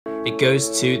it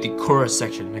goes to the chorus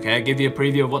section. Okay, I'll give you a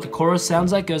preview of what the chorus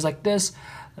sounds like. It goes like this.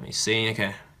 Let me see.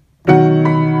 Okay.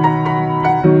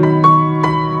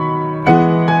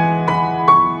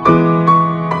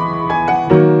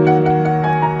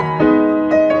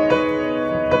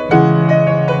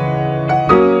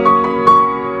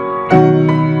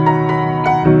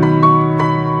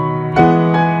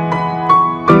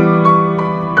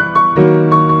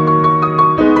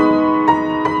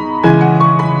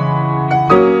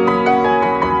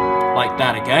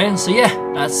 Okay, so yeah,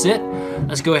 that's it.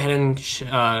 Let's go ahead and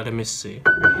let me see.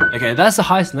 Okay, that's the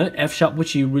highest note, F sharp,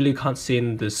 which you really can't see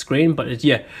in the screen, but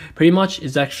yeah, pretty much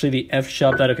is actually the F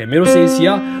sharp that, okay, middle C is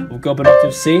here, we'll go up an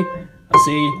octave C,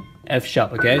 F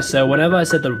sharp, okay? So whenever I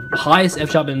said the highest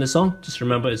F sharp in the song, just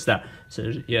remember it's that.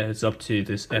 So yeah, it's up to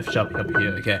this F sharp up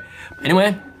here, okay?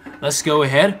 Anyway, let's go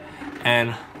ahead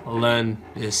and learn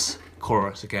this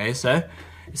chorus, okay? So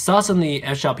it starts on the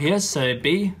F sharp here, so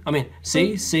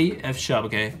C, C, F sharp,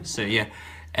 okay? So yeah,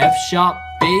 F sharp,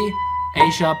 B,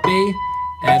 A sharp, B,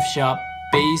 F sharp,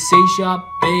 B, C sharp,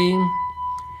 B,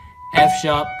 F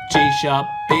sharp, G sharp,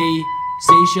 B,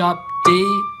 C sharp,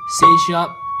 D, C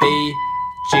sharp, B,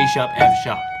 G sharp, F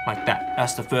sharp, like that.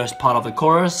 That's the first part of the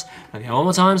chorus. Okay, one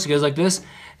more time, so it goes like this.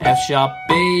 F sharp,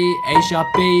 B, A sharp,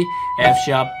 B, F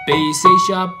sharp, B, C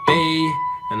sharp, B,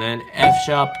 and then F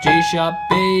sharp, G sharp,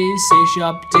 B, C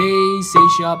sharp, D, C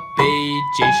sharp, B,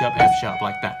 G sharp, F sharp,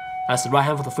 like that. That's the right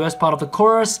hand for the first part of the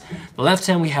chorus. The left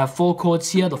hand, we have 4 chords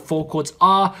here. The 4 chords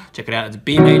are, check it out, it's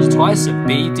B major twice, so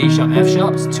B, D sharp, F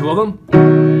sharp, so 2 of them.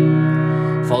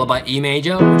 Followed by E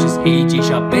major, which is E, G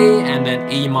sharp, B, and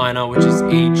then E minor, which is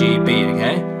E, G, B,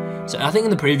 okay? So I think in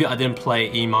the preview I didn't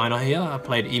play E minor here, I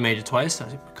played E major twice,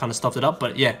 I kind of stuffed it up,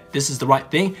 but yeah, this is the right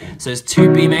thing. So there's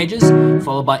 2 B majors,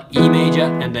 followed by E major,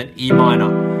 and then E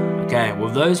minor. Okay,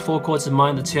 with those 4 chords in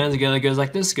mind, the 2 hands together goes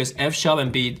like this, it goes F sharp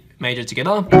and B major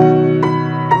together.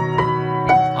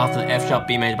 After the F sharp,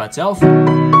 B major by itself.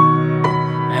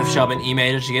 F sharp and E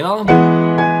major together.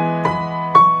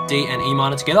 D and E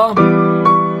minor together.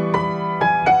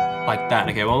 Like that.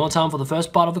 Okay, one more time for the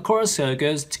first part of the chorus, so it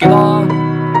goes together.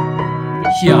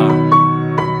 Here,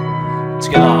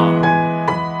 together,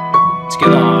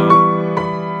 together,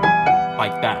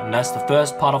 like that, and that's the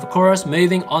first part of the chorus.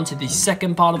 Moving on to the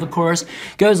second part of the chorus,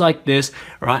 goes like this.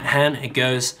 Right hand, it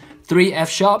goes 3 F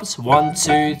sharps, 1,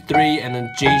 2, 3, and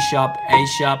then G sharp, A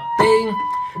sharp, B,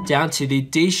 down to the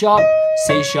D sharp,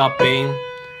 C sharp, B,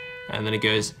 and then it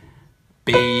goes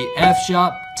B, F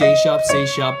sharp, D sharp, C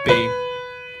sharp, B,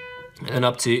 and then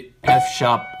up to F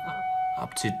sharp,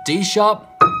 up to D sharp,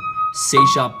 C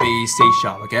sharp, B, C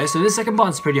sharp, okay? So this second part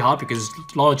is pretty hard because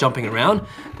there's a lot of jumping around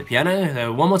the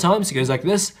piano. One more time, so it goes like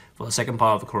this for the second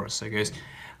part of the chorus. So it goes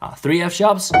 3 F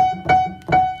sharps,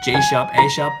 G sharp, A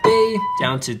sharp, B,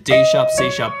 down to D sharp, C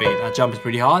sharp, B. That jump is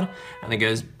pretty hard. And then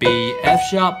goes B, F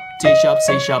sharp, D sharp,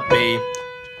 C sharp, B.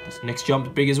 This next jump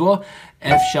is big as well.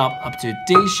 F sharp up to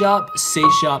D sharp, C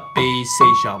sharp, B,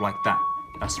 C sharp, like that.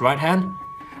 That's the right hand.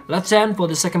 Left hand for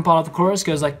the second part of the chorus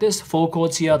goes like this. 4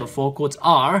 chords here. The 4 chords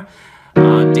are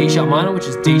D sharp minor, which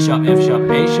is D sharp, F sharp,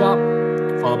 A sharp,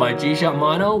 followed by G sharp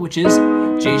minor, which is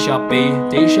G sharp, B,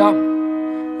 D sharp.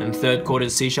 And the third chord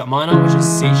is C sharp minor, which is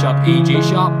C sharp, E, G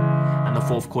sharp. And the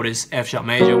fourth chord is F sharp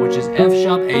major, which is F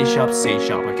sharp, A sharp, C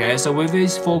sharp. Okay, so with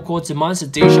these 4 chords in mind, so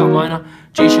D sharp minor,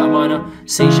 G sharp minor,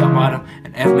 C sharp minor,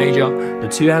 and F major, the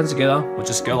 2 hands together will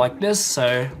just go like this.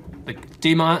 So the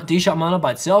D sharp minor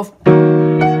by itself.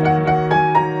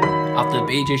 After the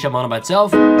B, G sharp minor by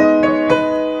itself,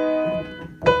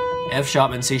 F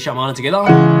sharp and C sharp minor together,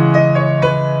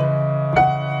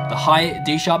 the high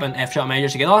D sharp and F sharp major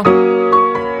together,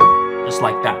 just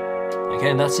like that. Okay,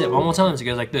 and that's it. One more time, so it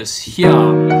goes like this. Here,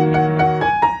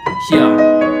 here,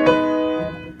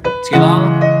 together,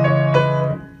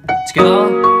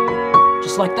 together,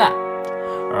 just like that.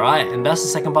 Alright, and that's the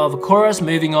second part of the chorus.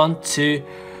 Moving on to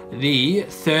the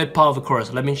third part of the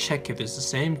chorus. Let me check if it's the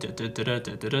same.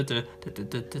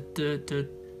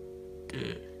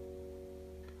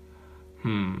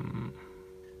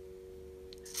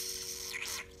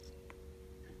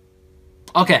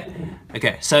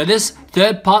 Okay, so this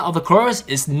third part of the chorus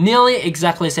is nearly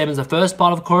exactly the same as the first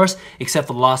part of the chorus, except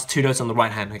for the last 2 notes on the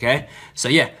right hand, okay? So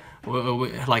yeah,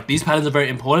 like these patterns are very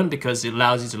important because it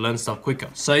allows you to learn stuff quicker.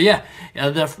 So yeah,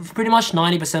 pretty much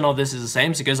 90% of this is the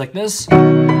same, so it goes like this.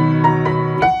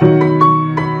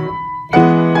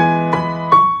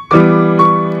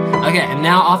 Okay, and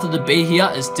now after the B here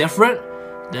is different.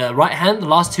 The right hand, the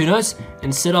last 2 notes,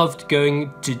 instead of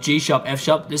going to G sharp, F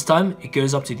sharp this time, it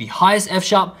goes up to the highest F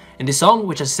sharp in this song,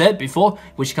 which I said before,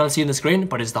 which you can't see on the screen,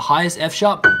 but it's the highest F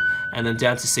sharp, and then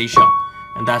down to C sharp.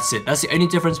 And that's it. That's the only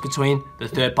difference between the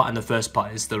third part and the first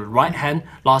part, is the right hand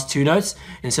last two notes.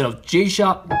 Instead of G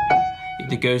sharp,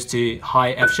 it goes to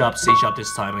high F sharp, C sharp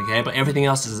this time, okay? But everything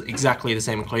else is exactly the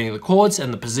same, including the chords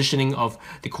and the positioning of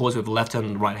the chords with the left hand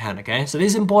and the right hand, okay? So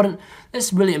this is important. This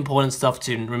is really important stuff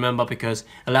to remember because it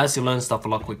allows you to learn stuff a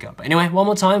lot quicker. But anyway, one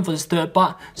more time for this third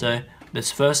part. So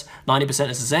this first 90%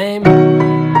 is the same.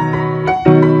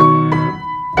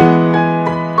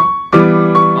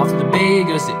 After the B, it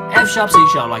goes to F sharp, C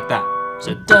sharp like that.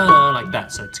 So da like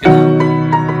that. So together.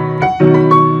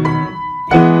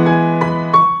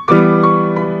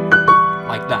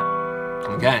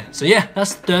 Okay, so yeah,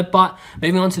 that's the third part.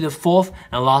 Moving on to the fourth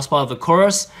and last part of the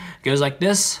chorus. It goes like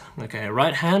this. Okay,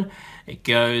 right hand. It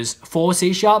goes 4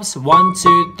 C sharps. 1,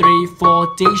 2, 3,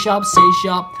 4. D sharp, C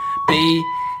sharp, B,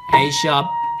 A sharp,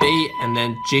 B, and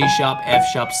then G sharp, F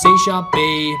sharp, C sharp,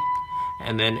 B,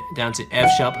 and then down to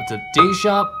F sharp to D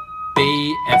sharp,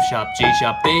 B, F sharp, G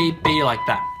sharp, B, B, like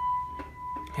that.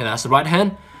 Okay, that's the right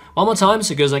hand. One more time.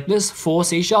 So it goes like this. 4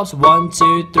 C sharps. 1,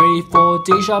 2, 3, 4.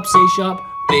 D sharp, C sharp,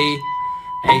 B,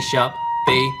 A sharp,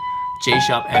 B, G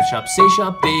sharp, F sharp, C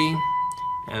sharp, B,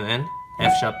 and then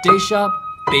F sharp, D sharp,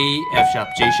 B, F sharp,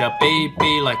 G sharp, B,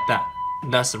 B, like that.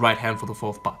 That's the right hand for the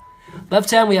fourth part. Left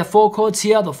hand, we have 4 chords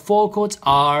here. The 4 chords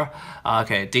are,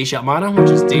 okay, D sharp minor, which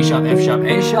is D sharp, F sharp,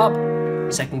 A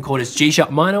sharp. Second chord is G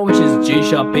sharp minor, which is G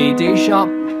sharp, B, D sharp.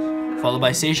 Followed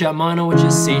by C sharp minor, which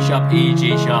is C sharp, E,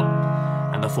 G sharp.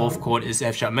 And the fourth chord is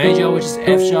F sharp major, which is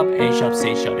F sharp, A sharp,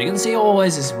 C sharp. You can see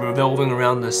always is revolving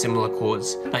around the similar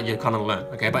chords that you kind of learn.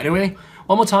 Okay, but anyway,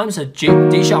 one more time. So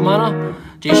D sharp minor,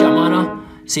 G sharp minor,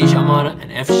 C sharp minor,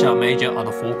 and F sharp major are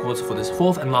the 4 chords for this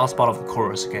fourth and last part of the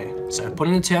chorus. Okay, so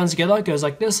putting the two hands together, it goes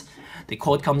like this. The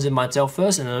chord comes in by itself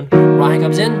first, and then right hand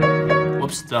comes in.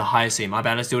 Whoops, the high C. My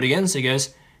bad. Let's do it again. So it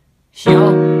goes here.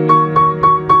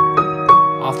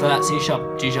 After that, C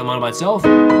sharp, G sharp minor by itself.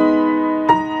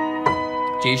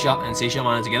 G sharp and C sharp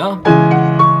minor together.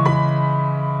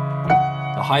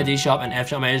 The high D sharp and F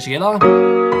sharp major together.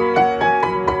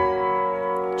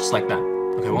 Just like that.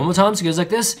 Okay, one more time. So it goes like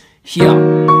this. Here.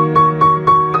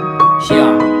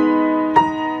 Here.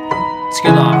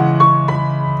 Together.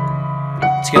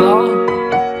 Together.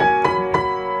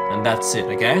 And that's it,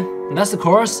 okay? And that's the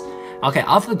chorus. Okay,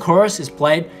 after the chorus is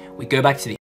played, we go back to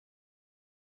the